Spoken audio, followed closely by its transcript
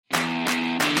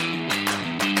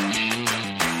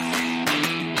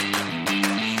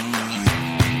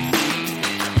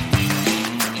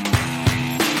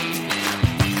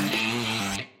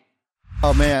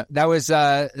Oh man, that was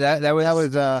good.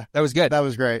 that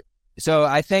was great. So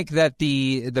I think that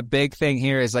the big thing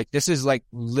here is like, this is like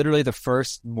literally the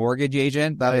first mortgage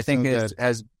agent that I think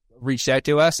has reached out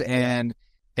to us and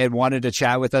wanted to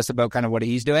chat with us about kind of what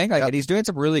he's doing. Like, and he's doing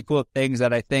some really cool things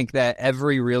that I think that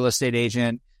every real estate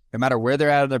agent, no matter where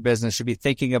they're at in their business, should be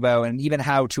thinking about, and even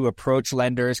how to approach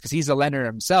lenders, because he's a lender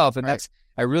himself. And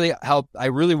I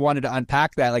really wanted to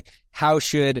unpack that. Like, how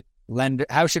should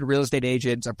real estate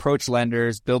agents approach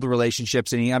lenders, build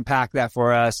relationships, and he unpacked that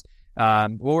for us.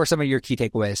 What were some of your key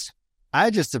takeaways?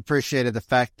 I just appreciated the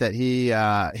fact that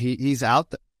he's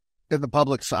out in the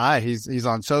public's eye. He's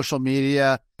on social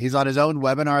media. He's on his own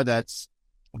webinar that's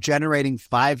generating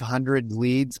 500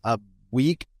 leads a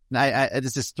week.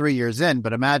 This is 3 years in,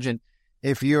 but imagine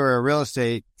if you're a real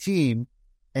estate team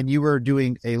and you were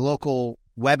doing a local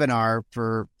webinar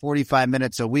for 45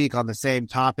 minutes a week on the same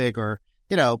topic, or,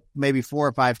 maybe 4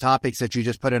 or 5 topics that you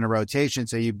just put in a rotation.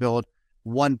 So you build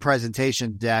one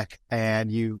presentation deck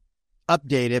and you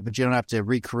update it, but you don't have to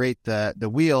recreate the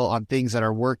wheel on things that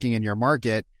are working in your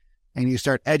market. And you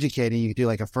start educating. You could do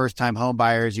like a first-time home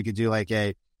buyers. You could do like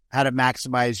how to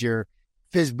maximize your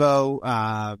FSBO,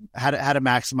 how to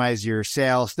maximize your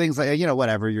sales, things like,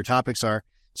 whatever your topics are.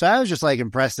 So I was just like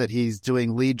impressed that he's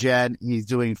doing lead gen, he's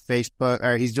doing Facebook,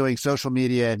 or he's doing social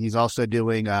media, and he's also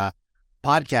doing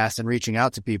podcasts and reaching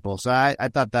out to people. So I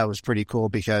thought that was pretty cool,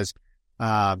 because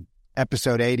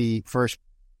episode 80, first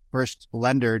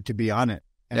lender to be on it.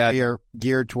 And we are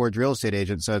geared towards real estate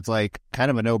agents. So it's like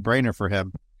kind of a no-brainer for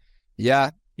him.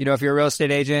 Yeah. If you're a real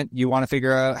estate agent, you want to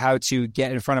figure out how to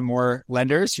get in front of more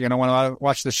lenders, you're going to want to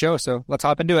watch the show. So let's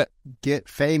hop into it. Get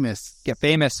famous.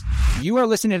 You are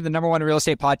listening to the #1 real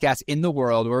estate podcast in the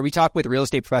world, where we talk with real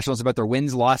estate professionals about their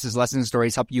wins, losses, lessons, and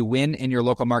stories, help you win in your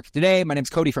local market today. My name's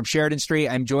Cody from Sheridan Street.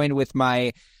 I'm joined with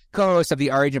my co-host of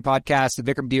the Our Agent podcast,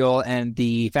 Vikram Deol, and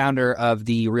the founder of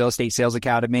the Real Estate Sales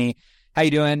Academy. How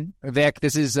you doing, Vic?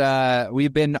 This is,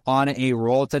 we've been on a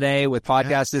roll today with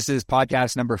podcasts. This is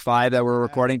podcast number 5 that we're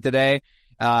recording today,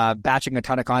 batching a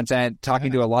ton of content,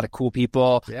 talking to a lot of cool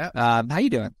people. How you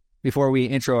doing before we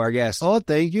intro our guests? Oh,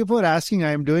 thank you for asking.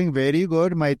 I'm doing very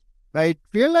good. I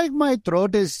feel like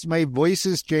my voice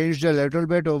has changed a little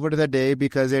bit over the day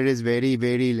because it is very,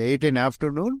 very late in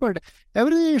afternoon, but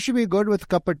everything should be good with a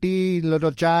cup of tea,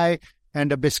 little chai,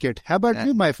 and a biscuit. How about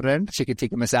you, my friend? Chicken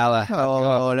tikka masala.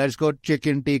 Oh, let's go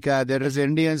chicken tikka. There is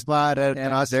Indian spot.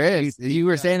 There is. You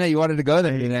were saying that you wanted to go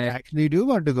there today. I actually do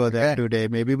want to go there today.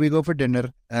 Maybe we go for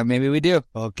dinner. Maybe we do.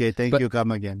 Okay, thank you.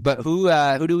 Come again. But who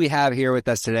do we have here with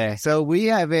us today? So we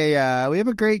have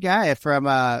a great guy from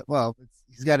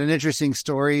he's got an interesting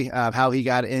story of how he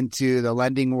got into the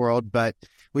lending world. But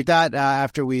we thought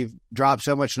after we've dropped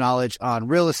so much knowledge on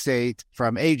real estate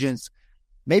from agents,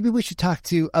 maybe we should talk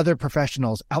to other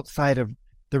professionals outside of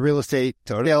the real estate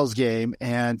sales game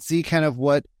and see kind of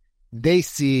what they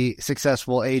see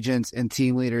successful agents and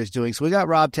team leaders doing. So we got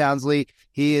Rob Townsley.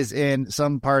 He is in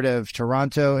some part of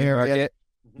Toronto area.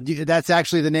 That's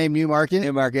actually the name, Newmarket.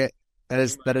 Newmarket. That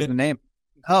is the name.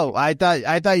 Oh, I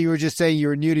thought you were just saying you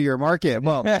were new to your market.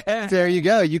 Well, there you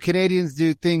go. You Canadians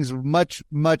do things much,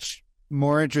 much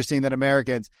more interesting than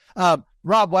Americans. Rob,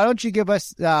 why don't you give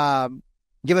us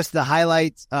the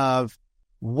highlights of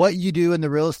what you do in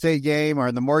the real estate game or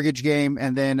in the mortgage game,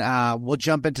 and then we'll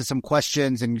jump into some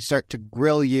questions and start to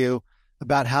grill you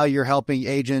about how you're helping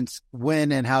agents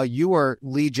win and how you are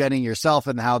lead genning yourself,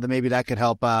 and how maybe that could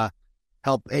help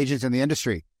agents in the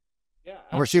industry. Yeah,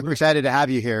 we're super excited to have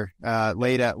you here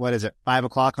late at, 5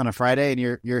 o'clock on a Friday,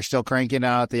 and you're still cranking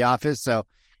out at the office. So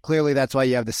clearly that's why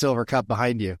you have the silver cup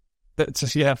behind you. That's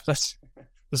the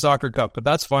soccer cup, but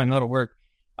that's fine. That'll work.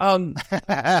 It'll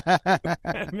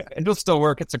still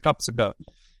work. It's a cups ago.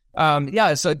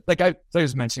 So like I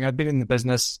was mentioning, I've been in the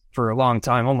business for a long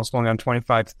time, almost going on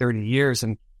 25 to 30 years.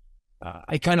 And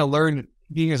I kind of learned,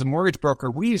 being as a mortgage broker,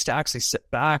 we used to actually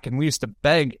sit back and we used to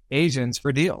beg agents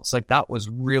for deals. Like, that was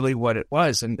really what it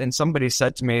was. And somebody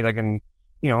said to me, like, do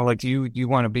you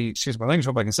want to be, excuse my language,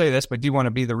 hope I can say this, but do you want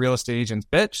to be the real estate agent's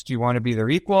bitch? Do you want to be their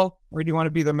equal? Or do you want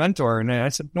to be their mentor? And I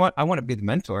said, you know what? I want to be the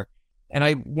mentor. And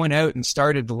I went out and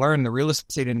started to learn the real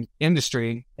estate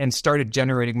industry and started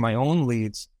generating my own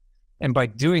leads. And by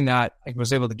doing that, I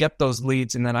was able to get those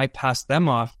leads, and then I passed them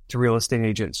off to real estate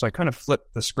agents. So I kind of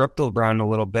flipped the script around a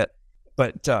little bit.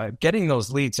 But getting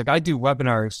those leads, like, I do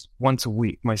webinars once a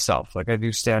week myself. Like, I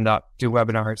do stand up, do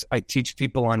webinars. I teach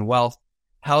people on wealth,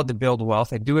 how to build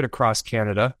wealth. I do it across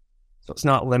Canada. So it's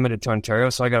not limited to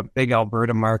Ontario. So I got a big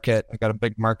Alberta market. I got a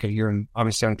big market here in,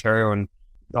 obviously, Ontario and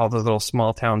all the little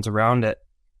small towns around it.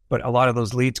 But a lot of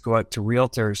those leads go out to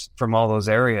realtors from all those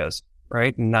areas,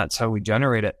 right? And that's how we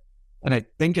generate it. And I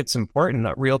think it's important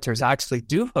that realtors actually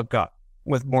do hook up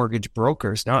with mortgage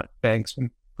brokers, not banks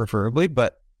preferably,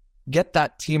 but get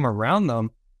that team around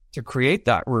them to create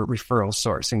that referral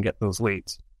source and get those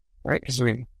leads, right? Because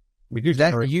we do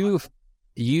that.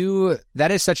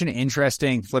 That is such an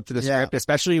interesting flip to the script,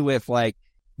 especially with like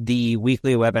the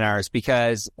weekly webinars,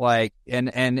 because like, and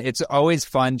it's always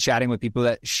fun chatting with people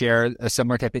that share a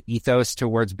similar type of ethos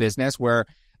towards business, where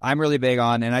I'm really big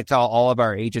on, and I tell all of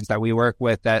our agents that we work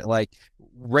with that like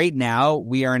right now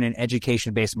we are in an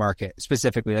education-based market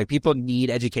specifically. Like people need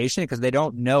education because they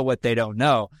don't know what they don't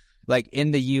know. Like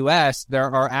in the US, there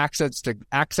are access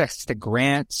to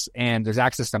grants and there's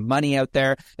access to money out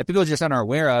there that people just aren't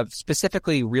aware of,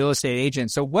 specifically real estate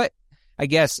agents. So what, I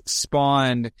guess,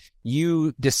 spawned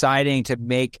you deciding to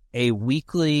make a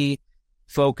weekly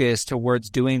focus towards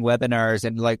doing webinars,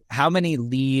 and like how many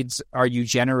leads are you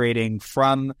generating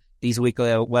from these weekly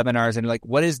webinars, and like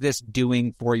what is this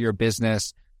doing for your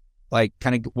business? Like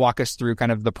kind of walk us through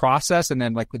kind of the process and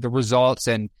then like the results,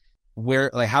 and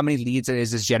where, like how many leads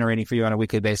is this generating for you on a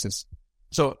weekly basis?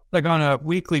 So like on a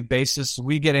weekly basis,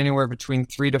 we get anywhere between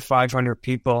 300 to 500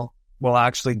 people will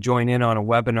actually join in on a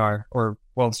webinar or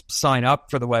will sign up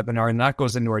for the webinar, and that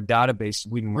goes into our database.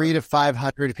 300 to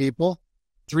 500 people?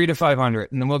 300 to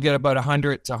 500. And then we'll get about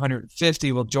 100 to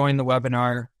 150 will join the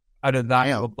webinar. Out of that,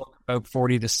 we'll book about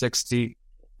 40 to 60,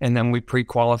 and then we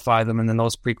pre-qualify them. And then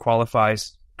those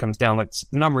pre-qualifies comes down like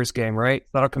the numbers game, right?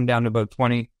 That'll come down to about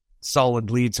 20 solid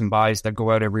leads and buys that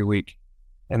go out every week.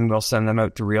 And we'll send them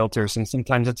out to realtors. And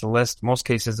sometimes it's a list. Most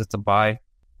cases it's a buy.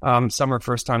 Some are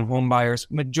first-time home buyers.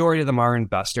 Majority of them are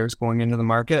investors going into the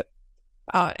market.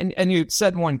 And you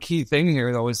said one key thing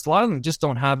here, though, is a lot of them just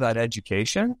don't have that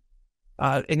education.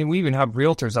 And we even have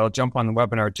realtors that'll jump on the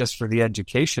webinar just for the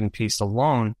education piece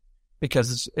alone,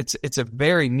 because it's a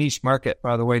very niche market.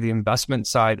 By the way, the investment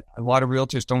side, a lot of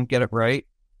realtors don't get it right.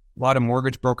 A lot of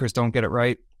mortgage brokers don't get it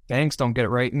right. Banks don't get it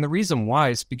right. And the reason why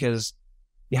is because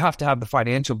you have to have the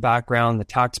financial background, the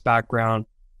tax background,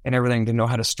 and everything to know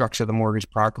how to structure the mortgage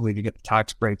properly to get the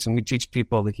tax breaks. And we teach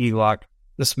people the HELOC,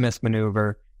 the Smith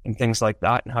maneuver, and things like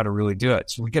that, and how to really do it.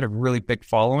 So we get a really big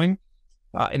following.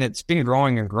 And it's been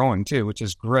growing and growing too, which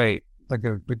is great. Like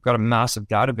we've got a massive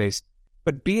database.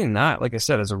 But being that, like I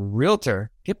said, as a realtor,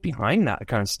 get behind that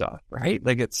kind of stuff, right?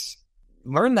 Like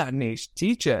learn that niche,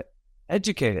 teach it,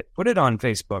 educate it, put it on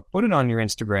Facebook, put it on your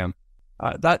Instagram.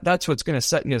 That's what's going to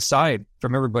set you aside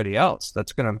from everybody else.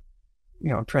 That's going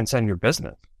to, transcend your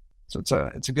business. So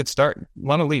it's a good start. A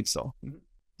lot of leads though.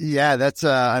 Yeah, that's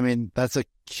a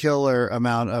killer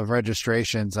amount of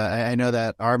registrations. I know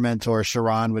that our mentor,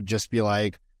 Sharon, would just be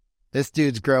like, this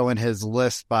dude's growing his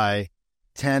list by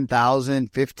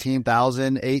 10,000,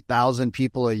 15,000, 8,000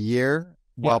 people a year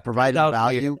while providing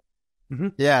value. Mm-hmm.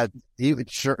 Yeah,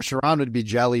 Sharon would be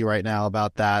jelly right now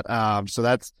about that. So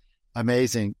that's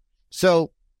amazing.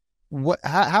 So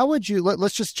how would you,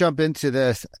 let's just jump into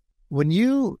this. When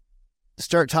you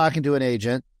start talking to an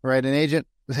agent, right? An agent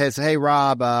says, hey,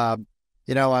 Rob, I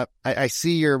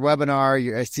see your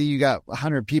webinar. I see you got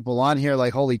 100 people on here.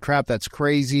 Like, holy crap, that's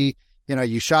crazy.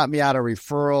 You shot me out a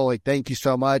referral. Like, thank you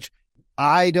so much.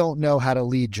 I don't know how to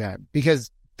lead gen,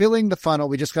 because filling the funnel,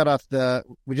 we just got off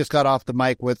the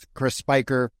mic with Chris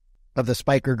Spiker of the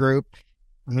Spiker Group.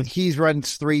 Mm-hmm. He's run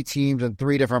 3 teams in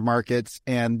 3 different markets,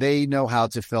 and they know how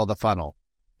to fill the funnel.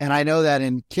 And I know that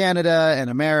in Canada and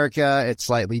America, it's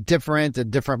slightly different,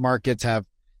 and different markets have,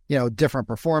 different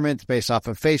performance based off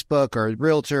of Facebook or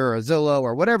Realtor or Zillow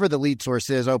or whatever the lead source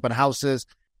is, open houses.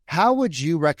 How would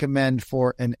you recommend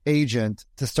for an agent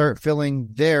to start filling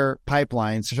their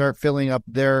pipelines, to start filling up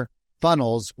their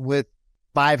funnels with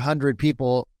 500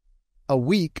 people a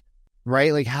week,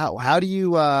 right? Like how do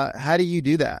you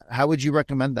do that? How would you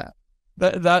recommend that?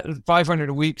 That 500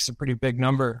 a week is a pretty big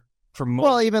number for most.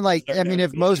 Well, even like,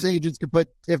 if most agents could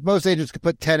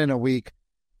put 10 in a week,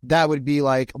 that would be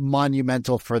like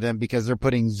monumental for them, because they're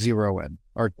putting 0 in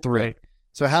or 3. Right.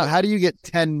 So how do you get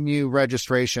 10 new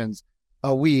registrations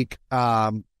a week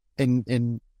to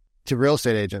real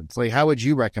estate agents? Like, how would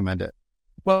you recommend it?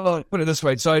 Well, put it this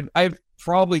way. So I've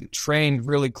probably trained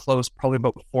really close, probably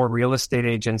about 4 real estate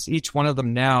agents. Each one of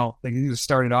them now, they either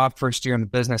started off first year in the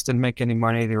business, didn't make any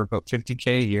money. They were about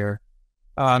 $50K a year.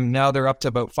 Now they're up to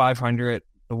about 500.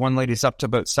 The one lady's up to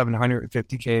about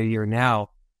 $750K a year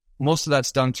now. Most of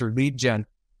that's done through lead gen.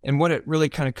 And what it really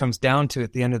kind of comes down to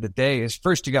at the end of the day is,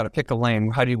 first, you got to pick a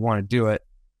lane. How do you want to do it?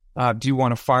 Do you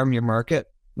want to farm your market,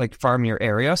 like farm your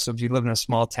area? So if you live in a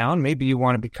small town, maybe you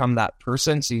want to become that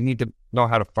person. So you need to know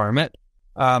how to farm it.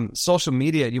 Social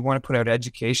media, you want to put out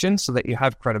education so that you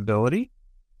have credibility,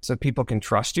 so people can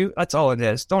trust you. That's all it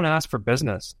is. Don't ask for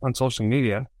business on social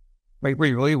media. right?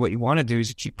 Really what you want to do is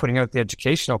you keep putting out the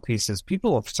educational pieces.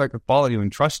 People will start to follow you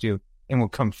and trust you and will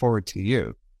come forward to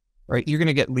you, right? You're going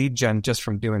to get lead gen just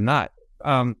from doing that.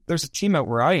 There's a team out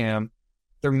where I am.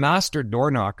 They're master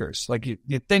door knockers. Like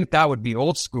you'd think that would be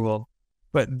old school,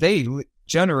 but they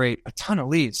generate a ton of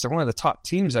leads. They're one of the top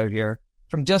teams out here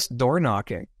from just door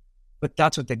knocking, but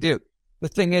that's what they do. The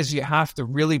thing is, you have to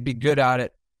really be good at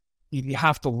it. You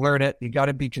have to learn it. You got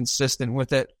to be consistent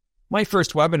with it. My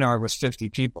first webinar was 50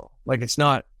 people. Like, it's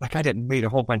not like I didn't meet a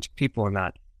whole bunch of people in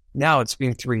that. Now it's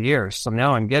been 3 years. So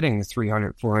now I'm getting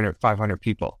 300, 400, 500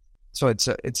 people. So it's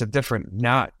a different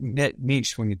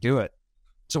niche when you do it.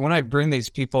 So when I bring these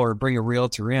people or bring a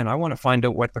realtor in, I want to find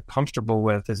out what they're comfortable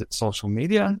with. Is it social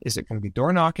media? Is it going to be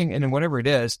door knocking? And then whatever it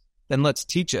is, then let's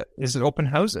teach it. Is it open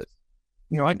houses?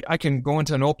 You know, I can go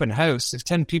into an open house. If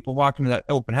 10 people walk into that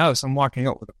open house, I'm walking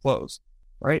out with a close,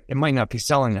 right? It might not be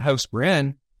selling the house we're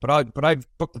in, but I've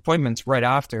booked appointments right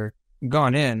after,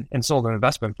 gone in and sold an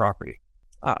investment property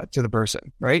to the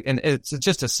person, right? And it's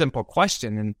just a simple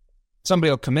question. And somebody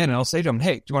will come in and I'll say to them,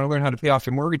 hey, do you want to learn how to pay off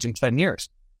your mortgage in 10 years?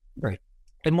 Right.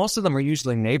 And most of them are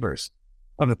usually neighbors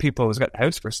of the people who's got the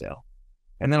house for sale.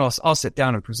 And then I'll sit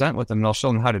down and present with them and I'll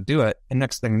show them how to do it. And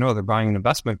next thing you know, they're buying an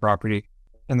investment property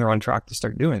and they're on track to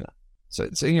start doing that.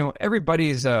 So you know,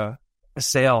 everybody's a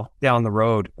sale down the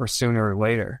road or sooner or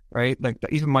later, right? Like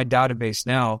even my database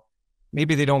now,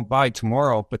 maybe they don't buy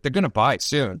tomorrow, but they're going to buy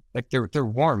soon. Like they're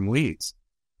warm leads.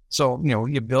 So, you know,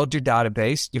 you build your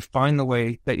database, you find the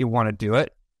way that you want to do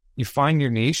it. You find your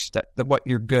niche, that what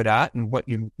you're good at and what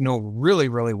you know really,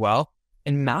 really well,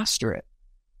 and master it,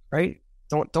 right?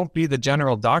 Don't be the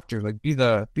general doctor, like be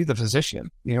the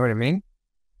physician. You know what I mean?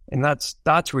 And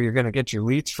that's where you're going to get your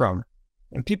leads from.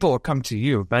 And people will come to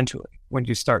you eventually when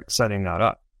you start setting that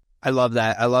up. I love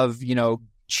that. I love, you know,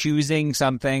 choosing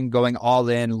something, going all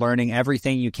in, learning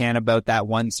everything you can about that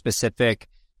one specific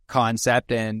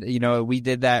concept. And, you know, we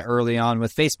did that early on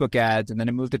with Facebook ads, and then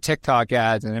it moved to TikTok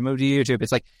ads, and then it moved to YouTube.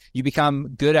 It's like you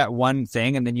become good at one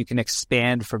thing and then you can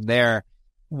expand from there.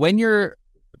 When you're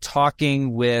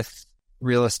talking with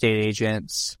real estate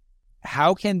agents,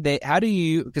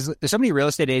 because there's so many real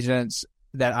estate agents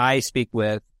that I speak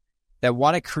with that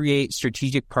want to create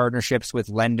strategic partnerships with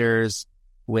lenders,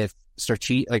 with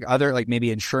other, like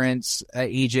maybe insurance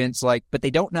agents, but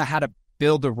they don't know how to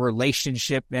build a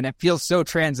relationship, and it feels so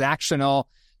transactional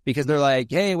because they're like,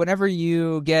 hey, whenever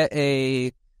you get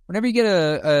a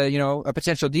you know, a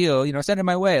potential deal, you know, send it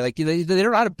my way. Like they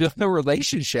don't know how to build a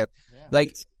relationship. Yeah.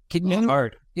 Like, it's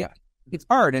hard. Yeah, it's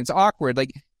hard and it's awkward.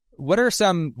 Like, what are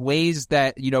some ways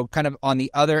that, you know, kind of on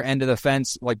the other end of the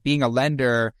fence, like being a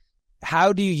lender,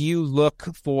 how do you look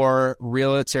for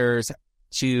realtors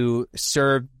to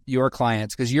serve your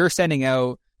clients? Because you're sending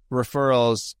out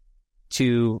referrals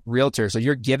to realtors, so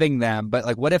you're giving them. But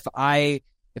like, what if I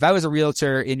was a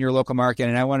realtor in your local market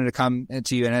and I wanted to come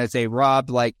to you and I'd say, Rob,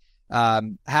 like,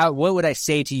 what would I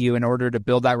say to you in order to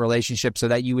build that relationship so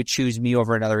that you would choose me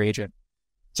over another agent?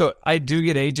 So I do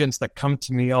get agents that come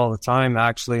to me all the time,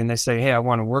 actually, and they say, hey, I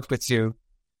want to work with you.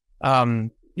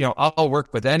 You know, I'll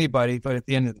work with anybody, but at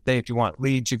the end of the day, if you want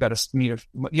leads, you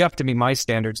have to meet my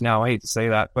standards now. I hate to say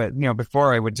that, but you know,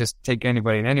 before I would just take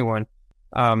anybody and anyone.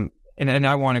 And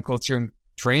I want to go through and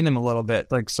train them a little bit.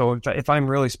 Like, so if I'm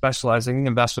really specializing in the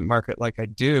investment market, like I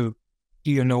do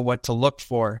you know what to look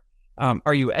for?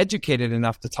 Are you educated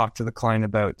enough to talk to the client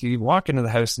about? Do you walk into the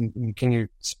house and can you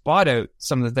spot out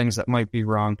some of the things that might be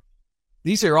wrong?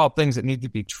 These are all things that need to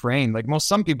be trained. Like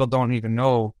some people don't even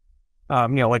know, you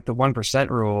know, like the 1%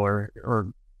 rule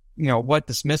or, you know, what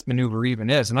the Smith maneuver even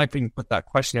is. And I can put that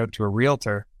question out to a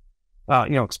realtor, you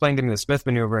know, explain to me the Smith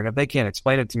maneuver. And if they can't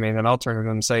explain it to me, then I'll turn to them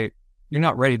and say, you're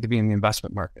not ready to be in the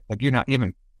investment market. Like you're not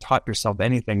even taught yourself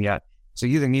anything yet. So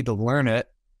you either need to learn it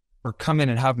or come in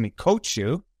and have me coach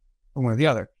you, or one or the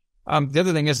other. The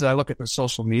other thing is that I look at their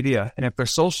social media, and if their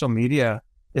social media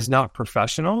is not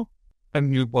professional,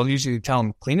 and you will usually tell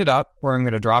them, clean it up, or I'm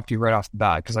going to drop you right off the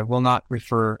bat, because I will not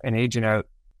refer an agent out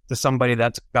to somebody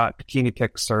that's got bikini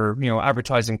pics or, you know,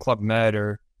 advertising Club Med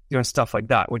or doing stuff like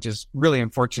that, which is really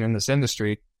unfortunate in this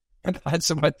industry. And that's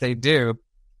what they do.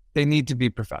 They need to be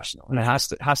professional, and it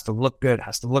has to look good,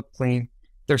 has to look clean.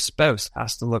 Their spouse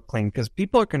has to look clean, because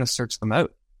people are going to search them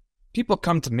out. People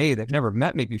come to me, they've never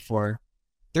met me before.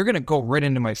 They're going to go right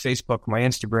into my Facebook, my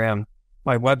Instagram,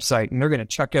 my website, and they're going to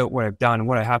check out what I've done and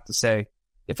what I have to say.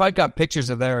 If I got pictures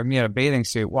of me in a bathing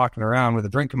suit walking around with a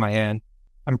drink in my hand,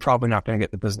 I'm probably not going to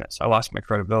get the business. I lost my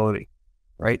credibility,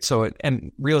 right? So,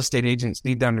 and real estate agents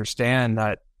need to understand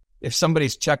that if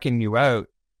somebody's checking you out,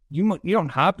 you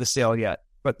don't have the sale yet,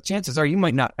 but the chances are you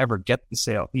might not ever get the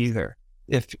sale either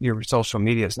if your social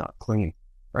media is not clean.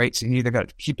 right? So you either got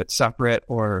to keep it separate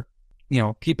or,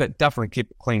 definitely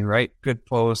keep it clean, right? Good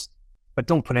post, but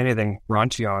don't put anything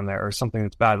raunchy on there or something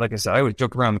that's bad. Like I said, I always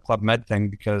joke around the Club Med thing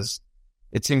because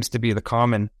it seems to be the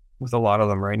common with a lot of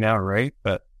them right now, right?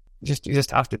 But you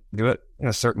just have to do it in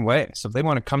a certain way. So if they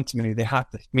want to come to me, they have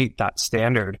to meet that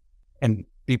standard and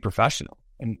be professional.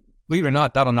 And believe it or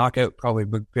not, that'll knock out probably a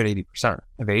good 80%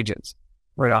 of agents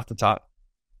right off the top.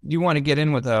 You want to get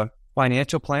in with a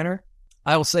financial planner?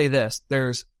 I will say this,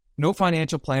 there's no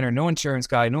financial planner, no insurance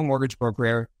guy, no mortgage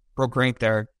broker ain't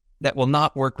there that will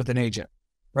not work with an agent,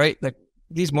 right? Like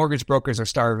these mortgage brokers are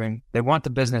starving. They want the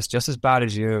business just as bad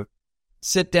as you.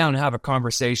 Sit down and have a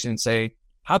conversation and say,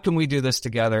 how can we do this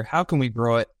together? How can we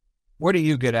grow it? What are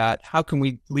you good at? How can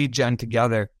we lead gen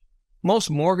together? Most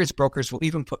mortgage brokers will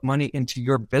even put money into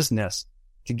your business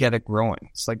to get it growing.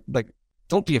 It's like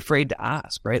don't be afraid to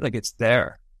ask, right? Like it's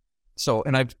there. So,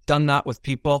 and I've done that with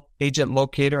people. Agent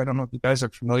Locator, I don't know if you guys are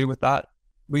familiar with that.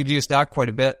 We've used that quite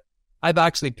a bit. I've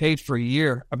actually paid for a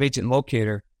year of Agent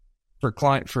Locator for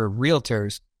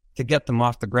realtors to get them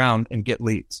off the ground and get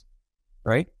leads,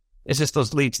 right? It's just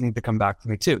those leads need to come back to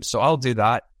me too. So I'll do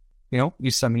that. You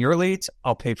send me your leads.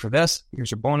 I'll pay for this. Here's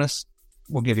your bonus.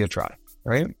 We'll give you a try,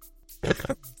 right?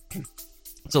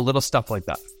 It's a little stuff like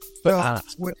that. But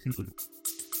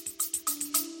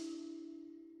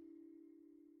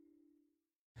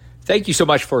Thank you so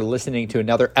much for listening to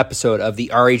another episode of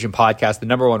the Our Agent Podcast, the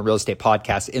number one real estate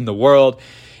podcast in the world.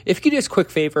 If you could do us a quick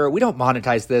favor, we don't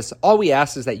monetize this. All we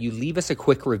ask is that you leave us a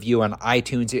quick review on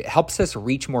iTunes. It helps us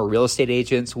reach more real estate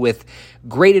agents with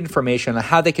great information on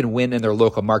how they can win in their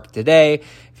local market today.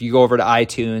 If you go over to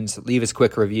iTunes, leave us a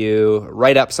quick review,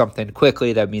 write up something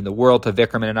quickly, that would mean the world to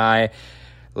Vikram and I.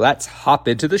 Let's hop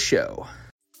into the show.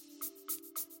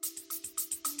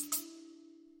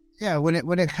 Yeah, when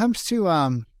it comes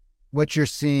to what you're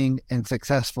seeing in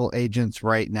successful agents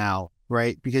right now,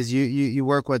 right? Because you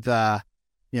work with a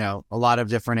lot of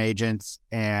different agents,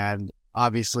 and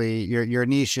obviously your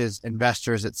niche is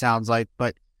investors, it sounds like.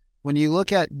 But when you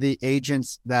look at the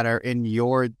agents that are in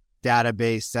your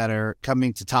database that are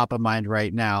coming to top of mind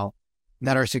right now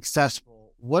that are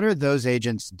successful, what are those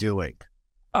agents doing?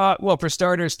 Well, for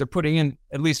starters, they're putting in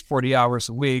at least 40 hours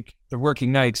a week. They're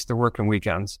working nights, they're working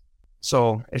weekends.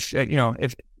 So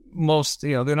if most,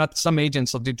 they're not, some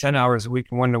agents will do 10 hours a week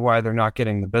and wonder why they're not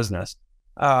getting the business.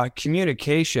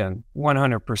 Communication,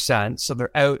 100%. So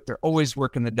they're out, they're always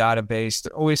working the database,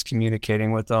 they're always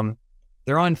communicating with them.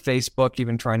 They're on Facebook,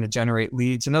 even trying to generate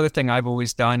leads. Another thing I've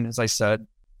always done, as I said,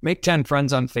 make 10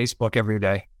 friends on Facebook every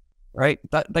day, right?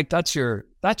 That's your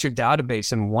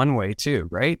database in one way too,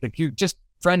 right? Like you just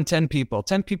friend 10 people.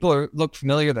 10 people look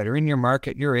familiar that are in your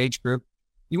market, your age group.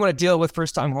 You want to deal with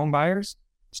first-time home buyers?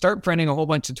 Start friending a whole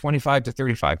bunch of 25 to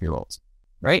 35-year-olds,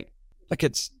 right? Like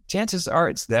chances are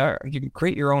it's there. You can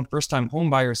create your own first-time home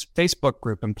buyers Facebook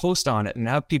group and post on it and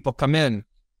have people come in.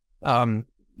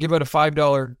 Give out a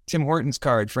 $5 Tim Hortons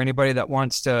card for anybody that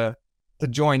wants to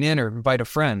join in or invite a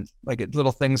friend. Like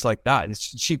little things like that.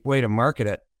 It's a cheap way to market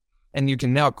it. And you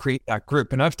can now create that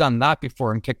group. And I've done that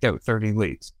before and kicked out 30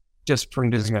 leads just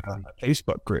from using a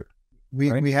Facebook group.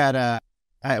 I had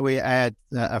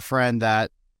a friend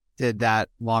that did that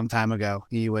long time ago.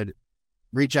 He would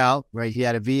reach out, right? He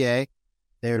had a VA.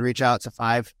 They would reach out to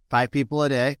five people a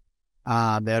day.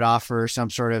 They would offer some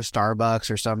sort of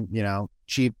Starbucks or some,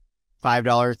 cheap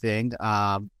 $5 thing.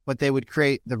 But they would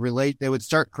they would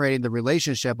start creating the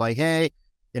relationship like, hey,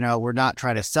 we're not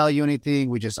trying to sell you anything.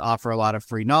 We just offer a lot of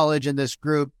free knowledge in this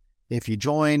group. If you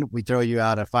join, we throw you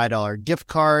out a $5 gift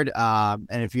card.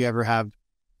 And if you ever have,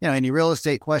 any real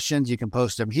estate questions, you can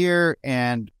post them here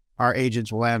and our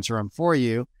agents will answer them for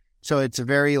you. So it's a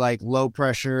very low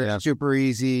pressure, super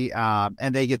easy.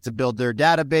 And they get to build their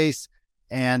database,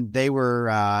 and they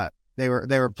were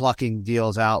plucking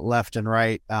deals out left and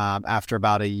right. After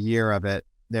about a year of it,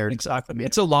 exactly.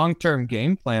 It's a long-term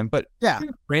game plan, but yeah, if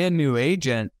you're a brand new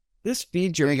agent, this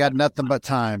feeds you got nothing but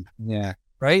time. Yeah.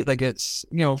 Right. Like it's,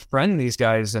 friend these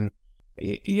guys and,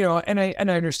 and I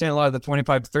understand a lot of the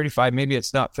 25 to 35, maybe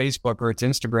it's not Facebook or it's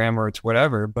Instagram or it's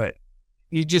whatever, but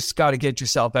you just got to get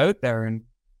yourself out there and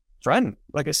friend.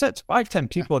 Like I said, it's 5-10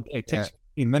 people a day. It takes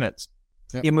 15 minutes.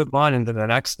 Yep. You move on into the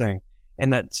next thing.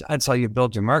 And that's how you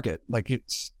build your market. Like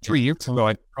it's 3 years ago,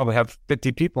 I probably have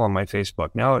 50 people on my Facebook.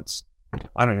 Now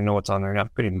I don't even know what's on there now.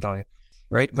 Couldn't even tell you.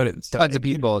 Right. But it's tons of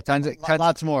people,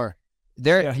 lots more.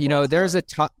 There, there's a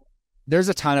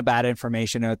ton of bad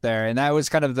information out there. And that was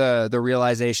kind of the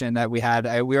realization that we had.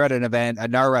 We were at an event, a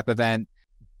NARREP event,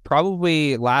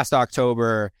 probably last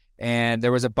October. and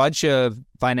there was a bunch of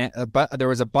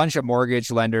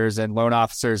mortgage lenders and loan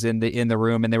officers in the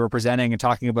room, and they were presenting and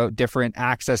talking about different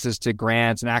accesses to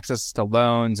grants and access to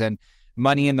loans and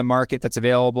money in the market that's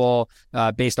available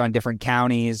based on different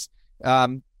counties.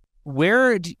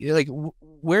 Where do you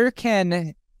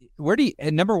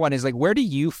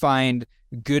find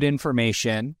good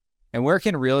information, and where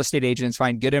can real estate agents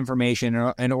find good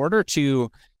information in order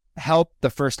to help the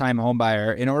first-time home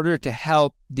buyer, in order to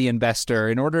help the investor,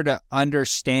 in order to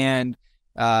understand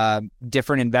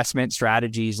different investment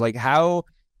strategies?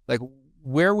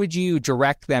 Where would you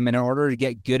direct them in order to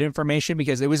get good information?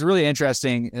 Because it was really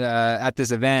interesting at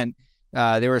this event.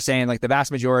 They were saying the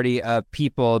vast majority of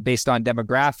people based on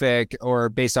demographic or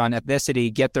based on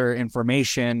ethnicity get their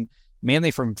information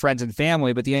mainly from friends and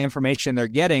family, but the information they're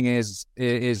getting is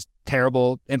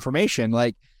terrible information.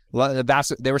 They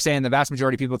were saying the vast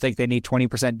majority of people think they need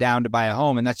 20% down to buy a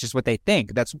home, and that's just what they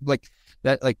think. That's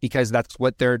because that's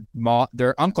what their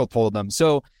uncle told them.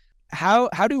 So how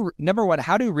do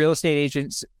real estate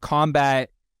agents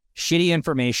combat shitty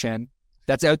information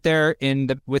that's out there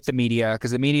with the media?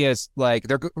 Because the media is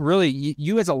they're really,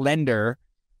 you as a lender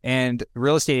and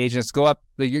real estate agents go up.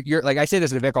 You're I say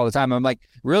this to Vic all the time. I'm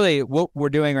really what we're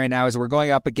doing right now is we're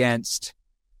going up against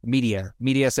media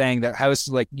saying that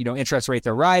interest rates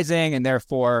are rising and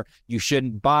therefore you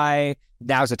shouldn't buy.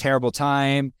 Now's a terrible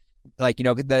time. I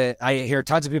hear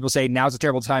tons of people say now's a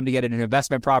terrible time to get an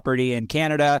investment property in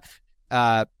Canada.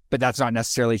 But that's not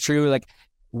necessarily true.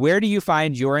 Where do you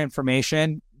find your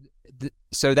information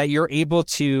so that you're able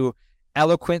to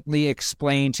eloquently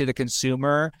explain to the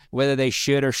consumer whether they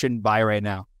should or shouldn't buy right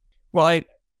now? Well,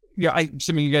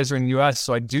 assuming you guys are in the U.S.,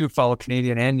 so I do follow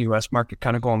Canadian and U.S. market,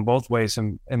 kind of going both ways,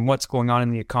 and what's going on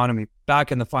in the economy.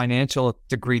 Back in the financial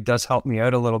degree does help me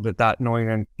out a little bit, that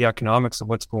knowing the economics of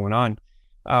what's going on.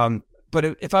 But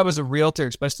if I was a realtor,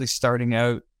 especially starting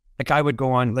out, I would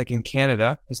go on, in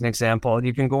Canada, as an example,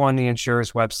 you can go on the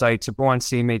insurer's website, so go on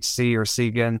CMHC or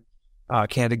CGAN,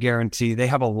 Canada Guarantee. They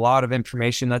have a lot of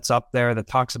information that's up there that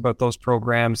talks about those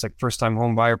programs, like first-time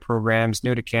home buyer programs,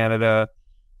 new to Canada.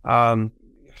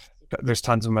 There's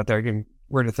tons of them out there.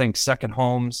 Where to think, second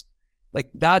homes.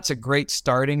 That's a great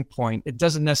starting point. It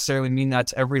doesn't necessarily mean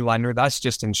that's every lender. That's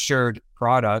just insured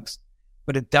products,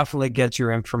 but it definitely gets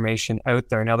your information out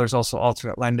there. Now, there's also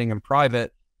alternate lending and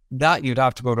private. That you'd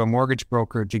have to go to a mortgage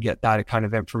broker to get that kind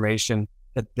of information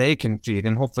that they can feed.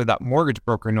 And hopefully that mortgage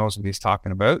broker knows what he's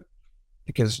talking about,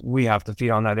 because we have to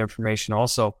feed on that information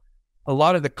also. A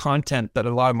lot of the content that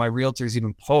a lot of my realtors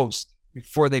even post,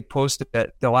 before they post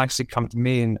it, they'll actually come to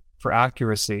me for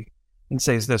accuracy and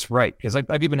say, is this right? Because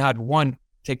I've even had one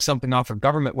take something off a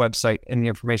government website and the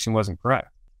information wasn't correct.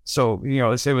 So,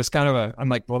 it was kind of I'm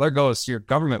well, there goes your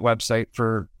government website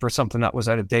for something that was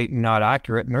out of date and not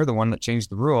accurate. And they're the one that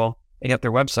changed the rule, and yet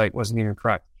their website wasn't even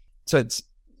correct. So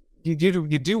you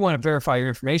do want to verify your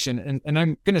information. And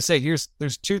I'm going to say,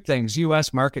 there's two things: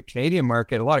 U.S. market, Canadian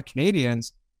market. A lot of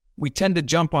Canadians, we tend to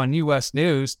jump on U.S.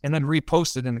 news and then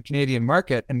repost it in the Canadian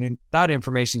market. And then that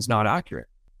information is not accurate.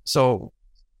 So,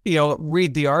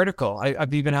 read the article.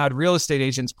 I've even had real estate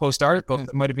agents post articles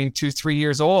that might have been 2-3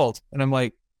 years old. And I'm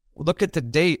look at the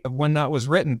date of when that was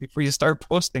written before you start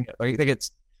posting it. I think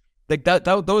it's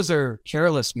those are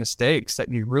careless mistakes that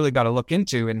you really got to look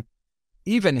into. And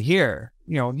even here,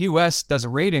 U.S. does a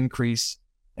rate increase,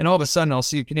 and all of a sudden I'll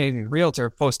see a Canadian realtor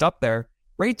post up there,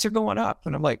 rates are going up.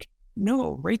 And I'm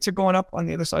no, rates are going up on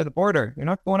the other side of the border. You're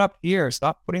not going up here.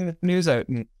 Stop putting the news out.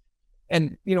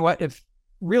 And you know what? If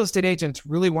real estate agents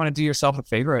really want to do yourself a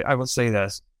favor, I will say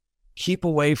this: keep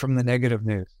away from the negative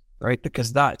news, right?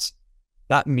 Because that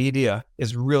media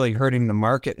is really hurting the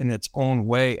market in its own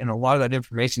way. And a lot of that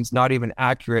information is not even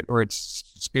accurate, or it's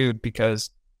skewed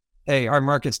because, hey, our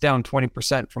market's down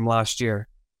 20% from last year.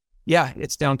 Yeah,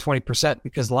 it's down 20%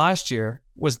 because last year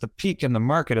was the peak in the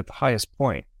market at the highest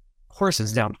point. Of course,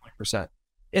 it's down 20%.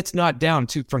 It's not down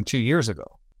from 2 years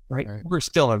ago, right? We're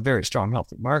still in a very strong,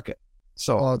 healthy market.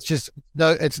 So it's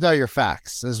know your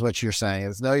facts is what you're saying.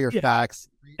 It's know your facts.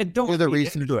 And don't do the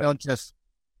research.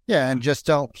 And just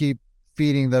don't keep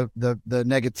feeding the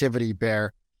negativity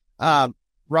bear.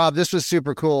 Rob, this was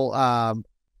super cool.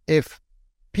 If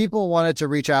people wanted to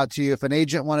reach out to you, if an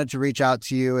agent wanted to reach out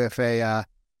to you, if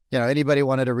anybody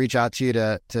wanted to reach out to you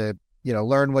to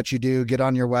learn what you do, get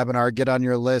on your webinar, get on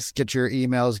your list, get your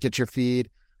emails, get your feed,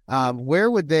 where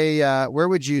would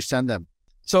you send them?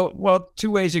 So, well,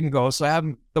 two ways you can go. So I have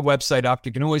the website up.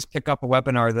 You can always pick up a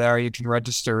webinar there. You can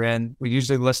register in. We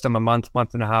usually list them a month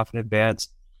and a half in advance.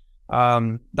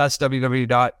 That's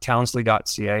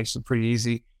www.townsley.ca. So pretty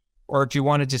easy. Or if you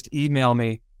want to just email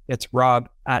me, it's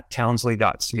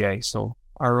rob@townsley.ca. So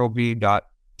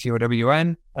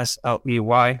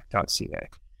rob.townsley.ca.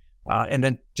 And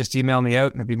then just email me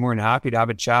out and I'd be more than happy to have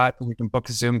a chat. We can book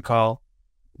a Zoom call,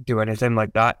 do anything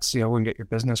like that, see how we can get your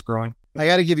business growing. I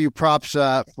got to give you props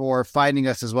for finding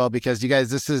us as well, because you guys,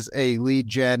 this is a lead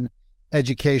gen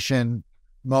education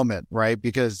moment, right?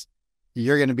 Because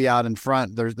you're going to be out in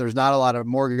front. There's not a lot of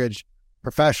mortgage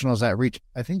professionals that reach.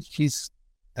 I think this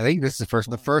is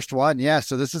the first one. Yeah.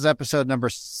 So this is episode number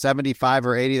 75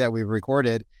 or 80 that we've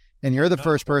recorded. And you're the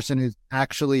first person who's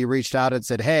actually reached out and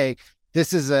said, hey,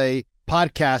 this is a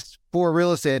podcast for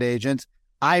real estate agents.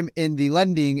 I'm in the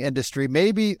lending industry.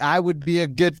 Maybe I would be a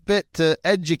good fit to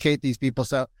educate these people.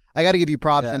 So I got to give you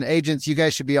props. And agents, you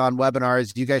guys should be on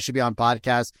webinars. You guys should be on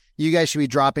podcasts. You guys should be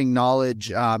dropping knowledge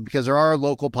because there are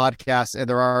local podcasts and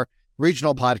there are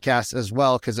regional podcasts as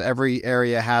well, because every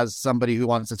area has somebody who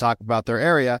wants to talk about their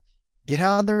area. Get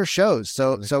on their shows.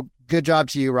 So good job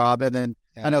to you, Rob. And then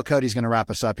I know Cody's going to wrap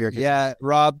us up here. Yeah,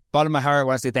 Rob, bottom of my heart, I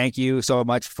want to say thank you so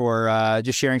much for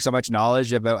just sharing so much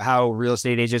knowledge about how real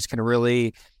estate agents can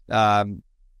really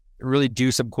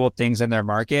do some cool things in their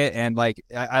market. And like,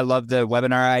 I love the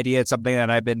webinar idea. It's something that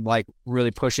I've been like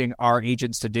really pushing our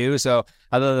agents to do. So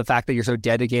I love the fact that you're so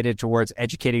dedicated towards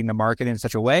educating the market in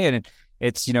such a way. And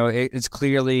it's, it's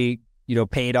clearly,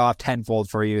 paid off tenfold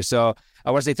for you. So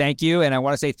I want to say thank you. And I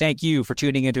want to say thank you for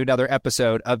tuning into another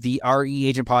episode of the RE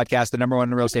Agent Podcast, the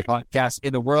 #1 real estate podcast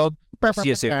in the world. See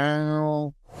you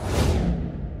soon.